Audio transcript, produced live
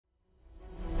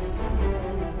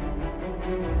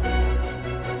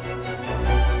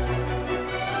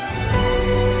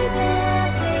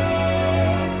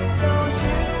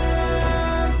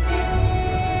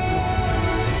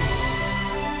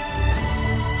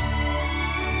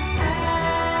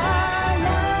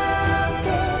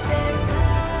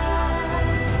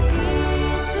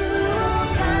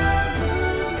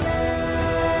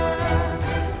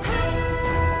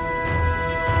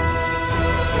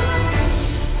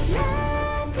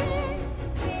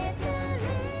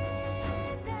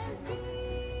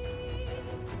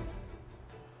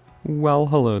Well,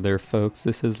 hello there folks,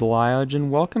 this is Liaj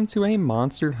and welcome to a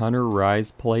Monster Hunter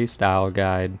Rise playstyle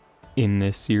guide. In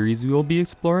this series we will be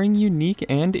exploring unique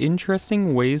and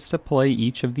interesting ways to play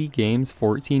each of the game's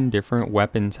 14 different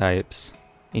weapon types.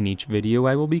 In each video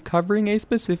I will be covering a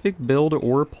specific build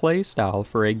or playstyle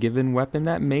for a given weapon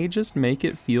that may just make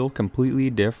it feel completely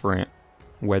different.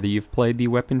 Whether you've played the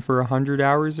weapon for 100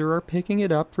 hours or are picking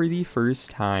it up for the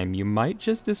first time, you might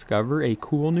just discover a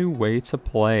cool new way to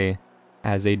play.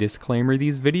 As a disclaimer,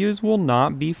 these videos will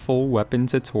not be full weapon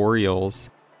tutorials.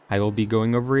 I will be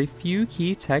going over a few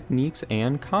key techniques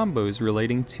and combos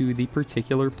relating to the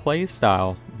particular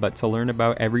playstyle, but to learn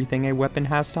about everything a weapon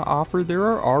has to offer, there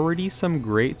are already some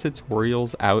great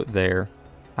tutorials out there.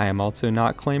 I am also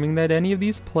not claiming that any of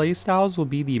these playstyles will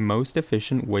be the most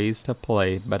efficient ways to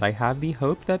play, but I have the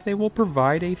hope that they will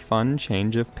provide a fun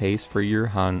change of pace for your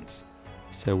hunts.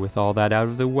 So with all that out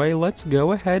of the way, let's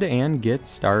go ahead and get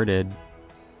started.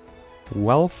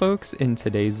 Well folks, in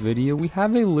today's video we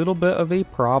have a little bit of a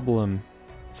problem.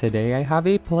 Today I have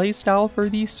a playstyle for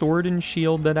the sword and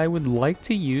shield that I would like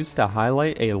to use to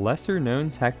highlight a lesser known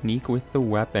technique with the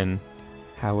weapon.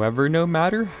 However, no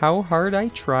matter how hard I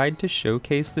tried to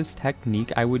showcase this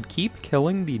technique, I would keep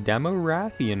killing the demo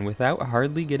Rathian without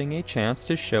hardly getting a chance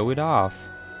to show it off.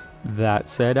 That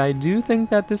said, I do think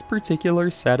that this particular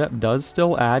setup does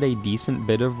still add a decent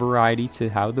bit of variety to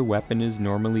how the weapon is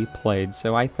normally played,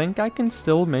 so I think I can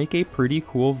still make a pretty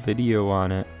cool video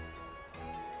on it.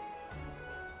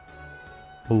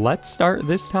 Let's start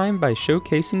this time by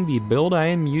showcasing the build I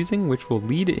am using, which will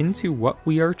lead into what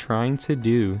we are trying to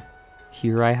do.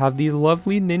 Here I have the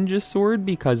lovely ninja sword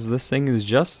because this thing is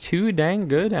just too dang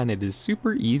good and it is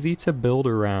super easy to build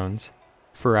around.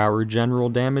 For our general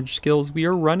damage skills, we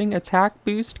are running attack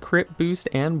boost, crit boost,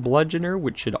 and bludgeoner,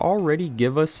 which should already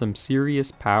give us some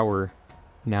serious power.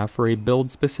 Now for a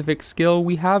build specific skill,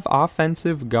 we have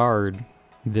offensive guard.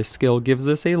 This skill gives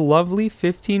us a lovely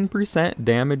 15%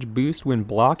 damage boost when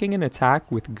blocking an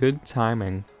attack with good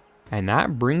timing. And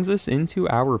that brings us into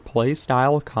our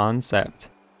playstyle concept.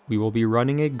 We will be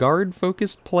running a guard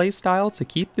focused playstyle to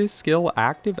keep this skill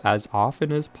active as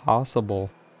often as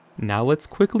possible. Now let's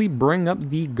quickly bring up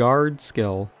the guard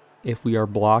skill. If we are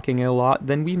blocking a lot,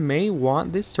 then we may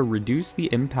want this to reduce the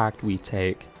impact we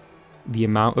take. The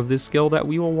amount of this skill that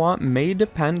we will want may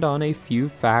depend on a few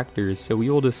factors, so we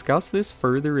will discuss this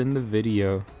further in the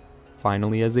video.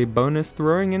 Finally, as a bonus,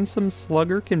 throwing in some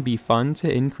slugger can be fun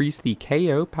to increase the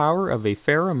KO power of a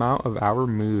fair amount of our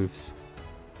moves.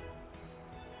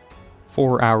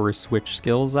 For our switch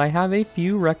skills, I have a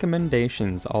few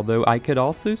recommendations, although I could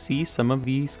also see some of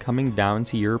these coming down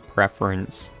to your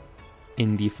preference.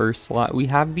 In the first slot, we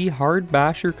have the hard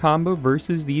basher combo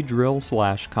versus the drill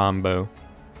slash combo.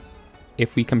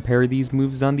 If we compare these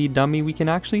moves on the dummy, we can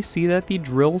actually see that the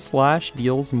drill slash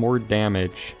deals more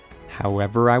damage.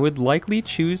 However, I would likely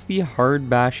choose the hard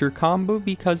basher combo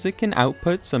because it can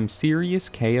output some serious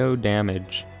KO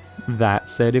damage. That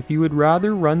said, if you would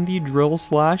rather run the drill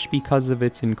slash because of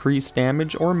its increased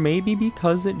damage or maybe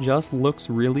because it just looks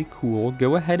really cool,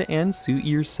 go ahead and suit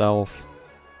yourself.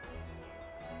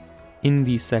 In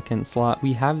the second slot,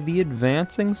 we have the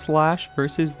advancing slash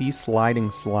versus the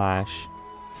sliding slash.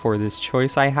 For this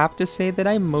choice, I have to say that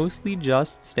I mostly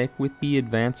just stick with the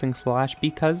advancing slash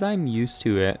because I'm used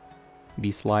to it.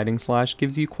 The sliding slash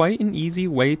gives you quite an easy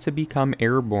way to become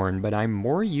airborne, but I'm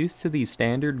more used to the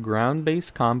standard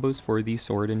ground-based combos for the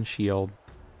sword and shield.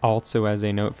 Also, as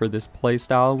a note for this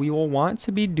playstyle, we will want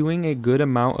to be doing a good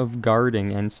amount of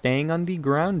guarding, and staying on the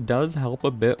ground does help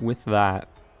a bit with that.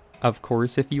 Of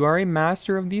course, if you are a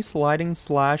master of the sliding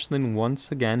slash, then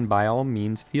once again, by all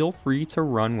means, feel free to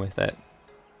run with it.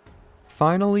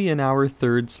 Finally, in our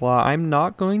third slot, I'm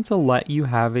not going to let you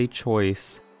have a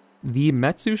choice. The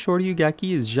Metsu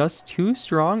Shoryugeki is just too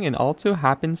strong and also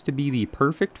happens to be the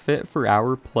perfect fit for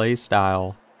our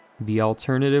playstyle. The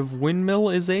alternative windmill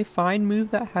is a fine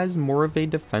move that has more of a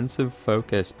defensive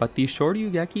focus, but the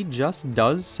Shoryugeki just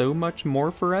does so much more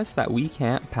for us that we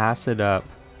can't pass it up.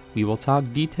 We will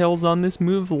talk details on this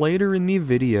move later in the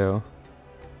video.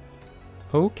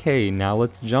 Okay, now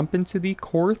let's jump into the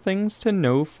core things to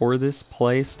know for this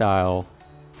playstyle.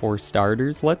 For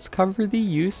starters, let's cover the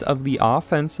use of the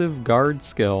offensive guard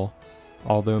skill.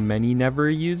 Although many never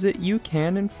use it, you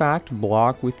can in fact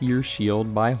block with your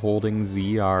shield by holding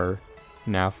ZR.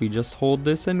 Now if we just hold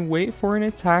this and wait for an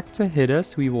attack to hit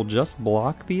us, we will just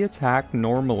block the attack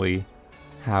normally.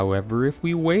 However, if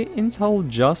we wait until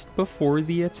just before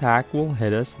the attack will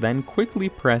hit us, then quickly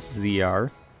press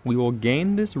ZR, we will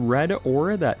gain this red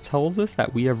aura that tells us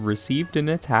that we have received an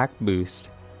attack boost.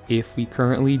 If we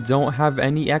currently don't have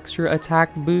any extra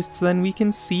attack boosts, then we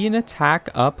can see an attack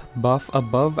up buff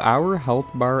above our health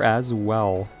bar as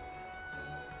well.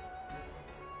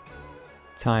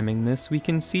 Timing this, we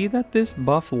can see that this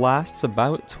buff lasts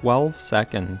about 12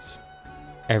 seconds.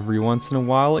 Every once in a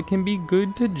while it can be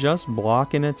good to just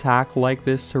block an attack like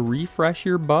this to refresh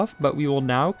your buff, but we will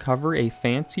now cover a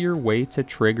fancier way to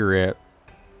trigger it.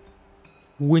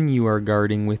 When you are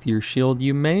guarding with your shield,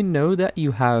 you may know that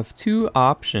you have two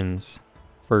options.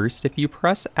 First, if you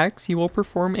press X, you will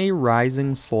perform a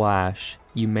rising slash.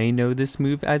 You may know this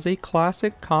move as a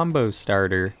classic combo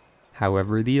starter.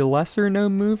 However, the lesser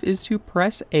known move is to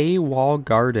press A while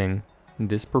guarding.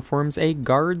 This performs a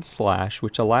guard slash,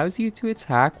 which allows you to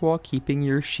attack while keeping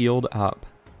your shield up.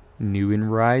 New in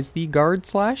Rise, the guard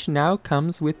slash now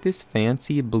comes with this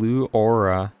fancy blue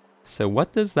aura. So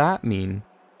what does that mean?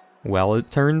 Well, it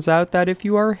turns out that if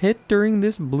you are hit during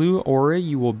this blue aura,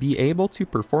 you will be able to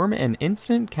perform an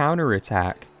instant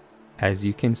counterattack. As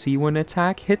you can see, when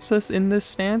attack hits us in this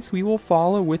stance, we will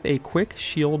follow with a quick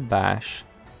shield bash.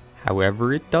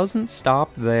 However, it doesn't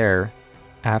stop there.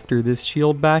 After this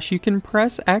shield bash, you can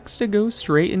press X to go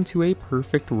straight into a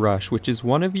perfect rush, which is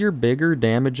one of your bigger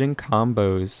damaging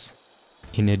combos.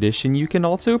 In addition, you can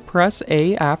also press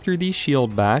A after the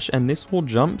shield bash, and this will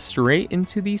jump straight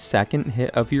into the second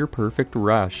hit of your perfect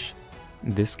rush.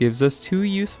 This gives us two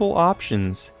useful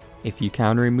options. If you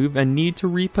counter a move and need to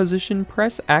reposition,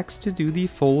 press X to do the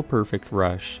full perfect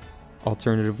rush.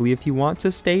 Alternatively, if you want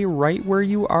to stay right where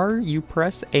you are, you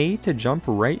press A to jump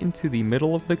right into the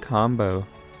middle of the combo.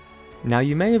 Now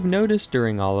you may have noticed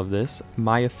during all of this,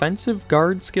 my offensive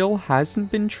guard skill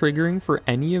hasn't been triggering for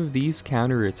any of these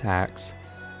counterattacks.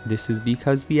 This is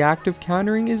because the act of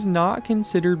countering is not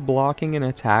considered blocking an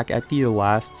attack at the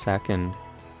last second.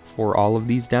 For all of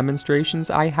these demonstrations,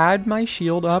 I had my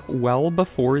shield up well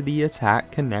before the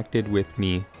attack connected with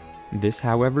me. This,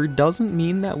 however, doesn't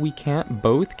mean that we can't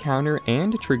both counter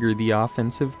and trigger the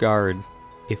offensive guard.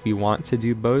 If we want to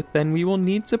do both, then we will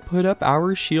need to put up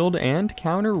our shield and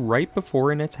counter right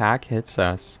before an attack hits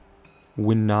us.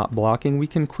 When not blocking, we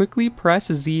can quickly press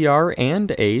ZR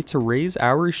and A to raise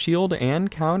our shield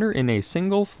and counter in a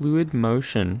single fluid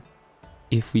motion.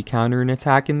 If we counter an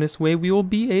attack in this way, we will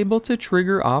be able to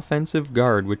trigger offensive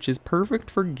guard, which is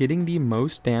perfect for getting the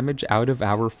most damage out of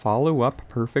our follow-up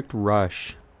perfect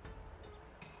rush.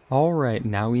 Alright,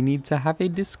 now we need to have a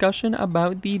discussion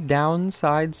about the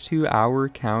downsides to our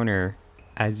counter.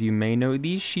 As you may know,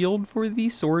 the shield for the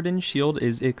sword and shield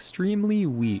is extremely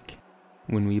weak.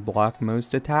 When we block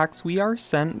most attacks, we are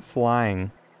sent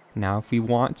flying. Now if we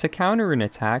want to counter an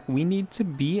attack, we need to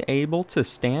be able to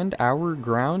stand our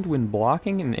ground when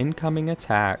blocking an incoming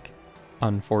attack.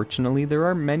 Unfortunately, there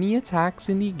are many attacks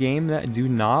in the game that do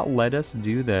not let us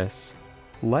do this.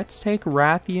 Let's take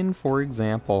Rathian for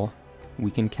example.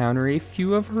 We can counter a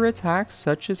few of her attacks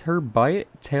such as her bite,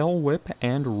 tail whip,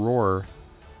 and roar.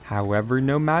 However,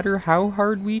 no matter how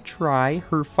hard we try,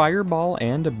 her fireball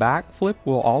and a backflip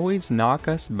will always knock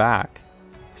us back.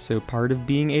 So part of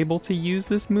being able to use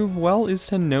this move well is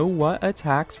to know what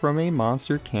attacks from a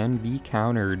monster can be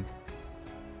countered.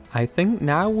 I think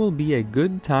now will be a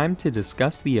good time to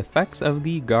discuss the effects of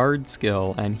the guard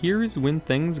skill, and here's when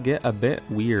things get a bit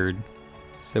weird.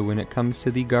 So when it comes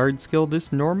to the guard skill,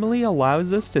 this normally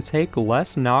allows us to take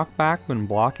less knockback when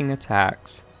blocking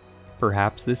attacks.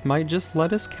 Perhaps this might just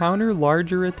let us counter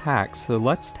larger attacks, so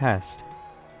let's test.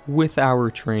 With our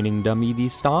training dummy, the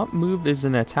stomp move is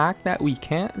an attack that we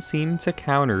can't seem to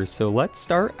counter, so let's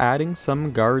start adding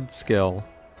some guard skill.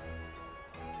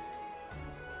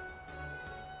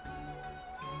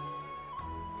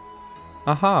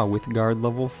 Aha, with guard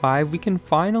level 5 we can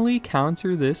finally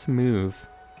counter this move.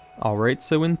 Alright,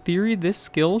 so in theory this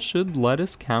skill should let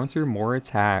us counter more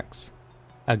attacks.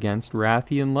 Against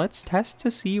Rathian, let's test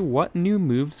to see what new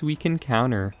moves we can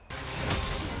counter.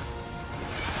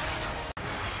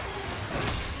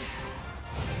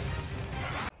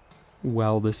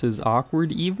 Well, this is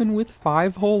awkward. Even with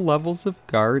 5 whole levels of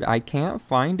guard, I can't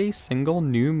find a single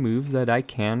new move that I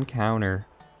can counter.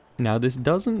 Now this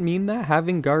doesn't mean that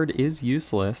having guard is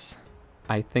useless.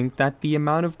 I think that the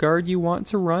amount of guard you want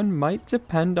to run might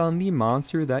depend on the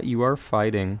monster that you are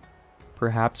fighting.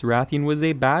 Perhaps Rathian was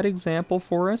a bad example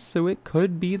for us, so it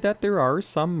could be that there are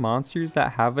some monsters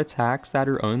that have attacks that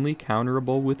are only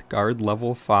counterable with guard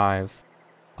level 5.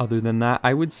 Other than that,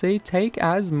 I would say take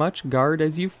as much guard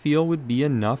as you feel would be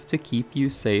enough to keep you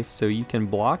safe so you can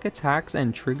block attacks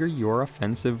and trigger your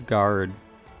offensive guard.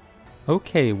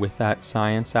 Okay, with that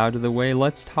science out of the way,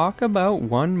 let's talk about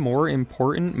one more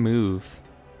important move.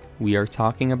 We are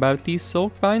talking about the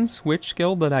Silkbind switch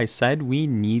skill that I said we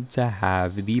need to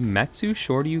have, the Metsu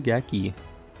Shoryugeki.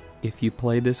 If you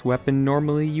play this weapon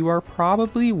normally, you are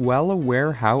probably well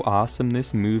aware how awesome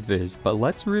this move is, but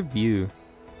let's review.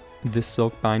 This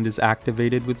Silkbind is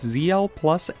activated with ZL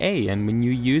plus A, and when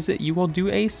you use it you will do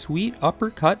a sweet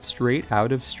uppercut straight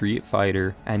out of Street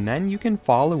Fighter, and then you can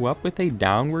follow up with a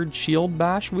downward shield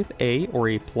bash with A or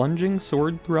a plunging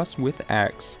sword thrust with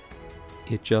X.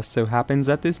 It just so happens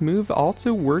that this move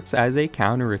also works as a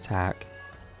counterattack.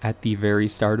 At the very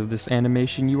start of this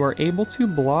animation, you are able to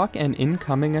block an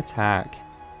incoming attack.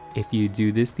 If you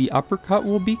do this, the uppercut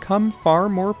will become far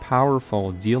more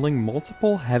powerful, dealing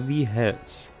multiple heavy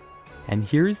hits. And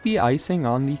here's the icing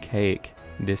on the cake.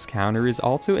 This counter is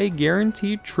also a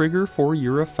guaranteed trigger for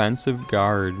your offensive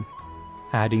guard.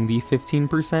 Adding the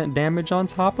 15% damage on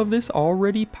top of this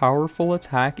already powerful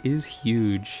attack is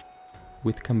huge.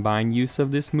 With combined use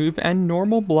of this move and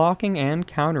normal blocking and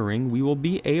countering, we will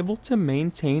be able to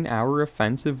maintain our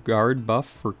offensive guard buff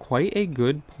for quite a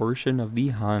good portion of the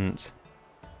hunt.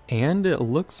 And it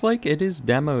looks like it is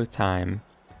demo time.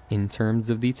 In terms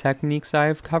of the techniques I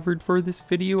have covered for this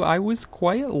video, I was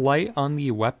quite light on the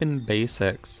weapon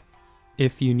basics.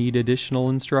 If you need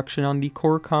additional instruction on the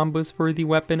core combos for the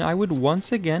weapon, I would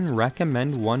once again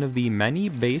recommend one of the many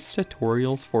base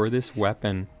tutorials for this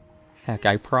weapon. Heck,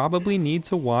 I probably need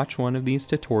to watch one of these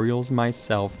tutorials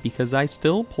myself because I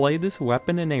still play this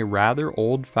weapon in a rather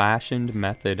old-fashioned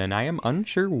method and I am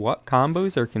unsure what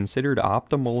combos are considered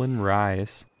optimal in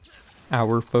Rise.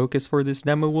 Our focus for this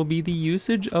demo will be the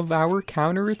usage of our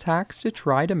counterattacks to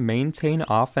try to maintain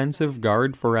offensive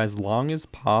guard for as long as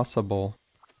possible.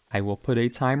 I will put a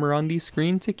timer on the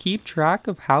screen to keep track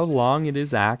of how long it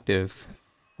is active.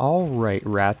 Alright,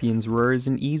 Rathian's Roar is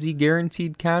an easy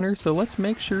guaranteed counter, so let's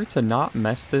make sure to not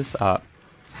mess this up.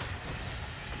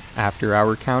 After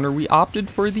our counter, we opted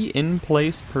for the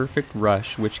in-place perfect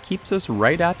rush, which keeps us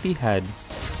right at the head.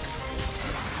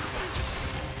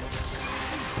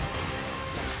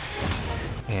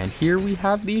 And here we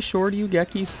have the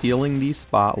Shoryugeki stealing the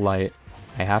spotlight.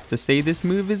 I have to say this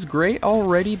move is great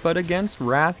already, but against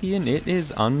Rathian it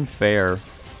is unfair.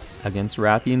 Against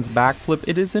Rathian's backflip,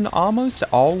 it is an almost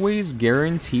always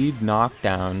guaranteed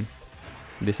knockdown.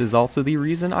 This is also the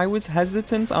reason I was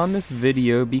hesitant on this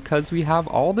video, because we have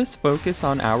all this focus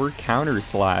on our counter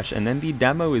slash, and then the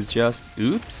demo is just,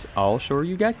 oops, all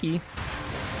Shoryugeki.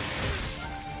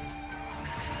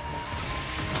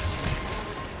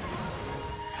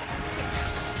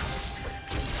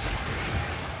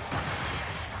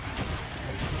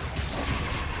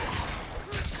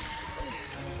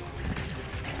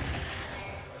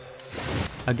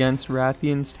 Against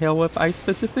Rathian's tail whip, I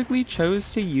specifically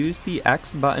chose to use the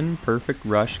X button perfect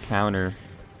rush counter.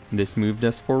 This moved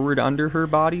us forward under her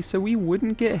body so we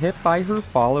wouldn't get hit by her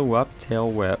follow-up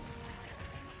tail whip.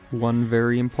 One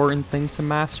very important thing to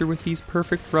master with these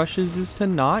perfect rushes is to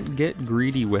not get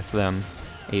greedy with them.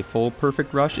 A full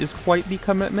perfect rush is quite the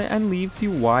commitment and leaves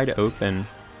you wide open.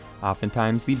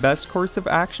 Oftentimes the best course of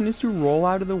action is to roll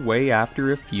out of the way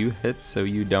after a few hits so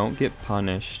you don't get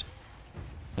punished.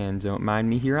 And don't mind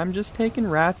me here, I'm just taking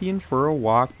Rathian for a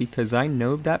walk because I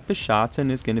know that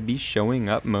Bishaten is going to be showing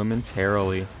up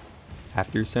momentarily.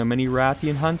 After so many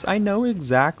Rathian hunts, I know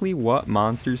exactly what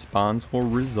monster spawns will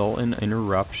result in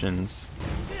interruptions.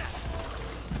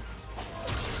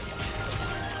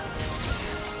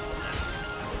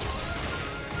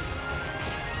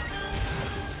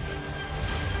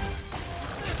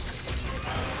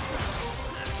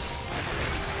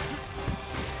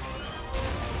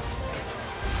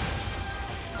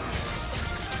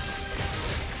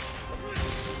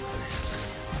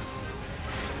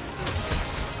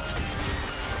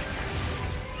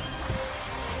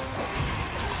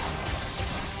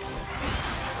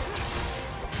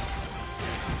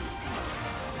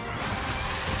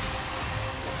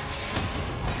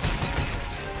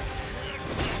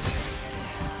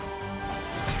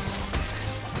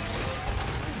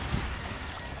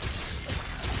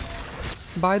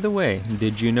 By the way,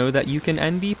 did you know that you can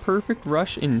end the perfect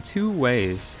rush in two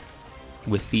ways?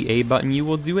 With the A button you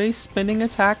will do a spinning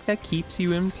attack that keeps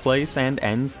you in place and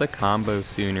ends the combo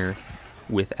sooner.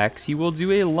 With X you will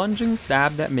do a lunging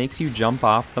stab that makes you jump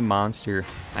off the monster.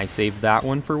 I saved that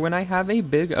one for when I have a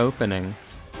big opening.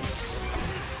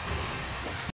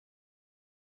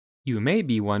 You may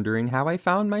be wondering how I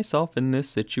found myself in this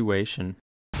situation.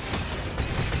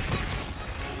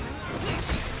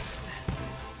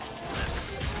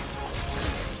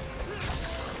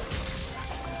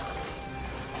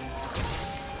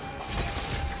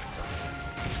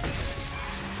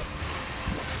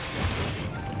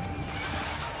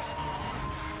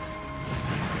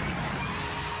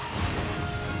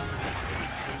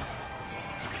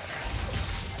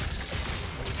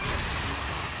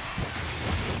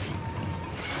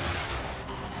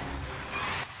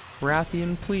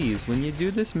 Rathian, please, when you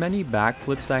do this many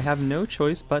backflips I have no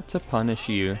choice but to punish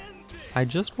you. I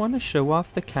just want to show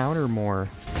off the counter more.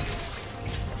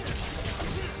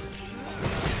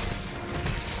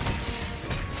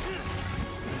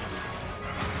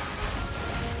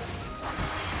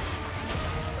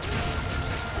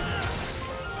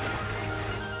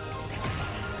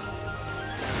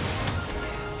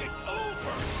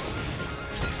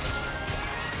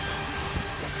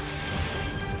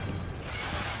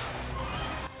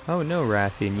 Oh no,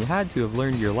 Rathian, you had to have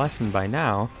learned your lesson by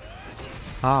now.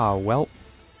 Ah, well,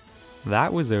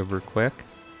 that was over quick.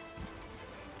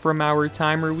 From our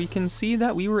timer, we can see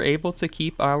that we were able to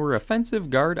keep our offensive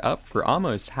guard up for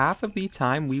almost half of the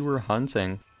time we were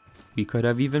hunting. We could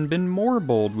have even been more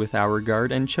bold with our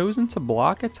guard and chosen to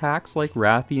block attacks like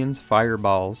Rathian's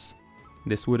fireballs.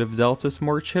 This would have dealt us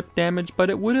more chip damage, but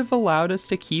it would have allowed us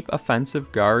to keep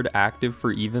offensive guard active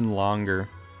for even longer.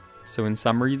 So in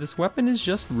summary, this weapon is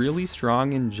just really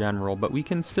strong in general, but we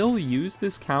can still use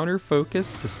this counter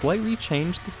focus to slightly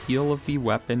change the feel of the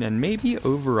weapon and maybe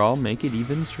overall make it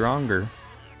even stronger.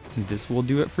 This will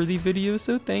do it for the video,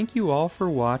 so thank you all for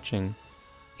watching.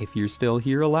 If you're still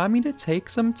here, allow me to take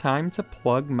some time to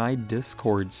plug my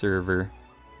Discord server.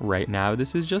 Right now,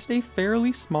 this is just a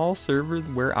fairly small server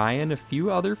where I and a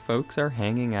few other folks are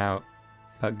hanging out.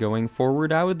 But going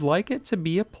forward, I would like it to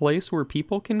be a place where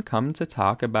people can come to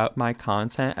talk about my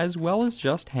content as well as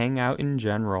just hang out in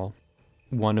general.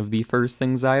 One of the first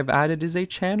things I have added is a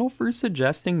channel for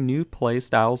suggesting new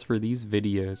playstyles for these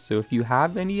videos, so if you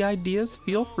have any ideas,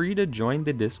 feel free to join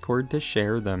the Discord to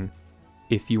share them.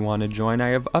 If you want to join, I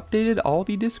have updated all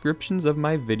the descriptions of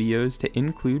my videos to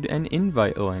include an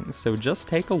invite link, so just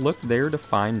take a look there to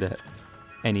find it.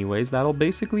 Anyways, that'll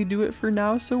basically do it for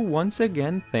now, so once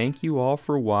again, thank you all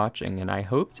for watching, and I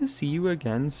hope to see you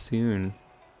again soon.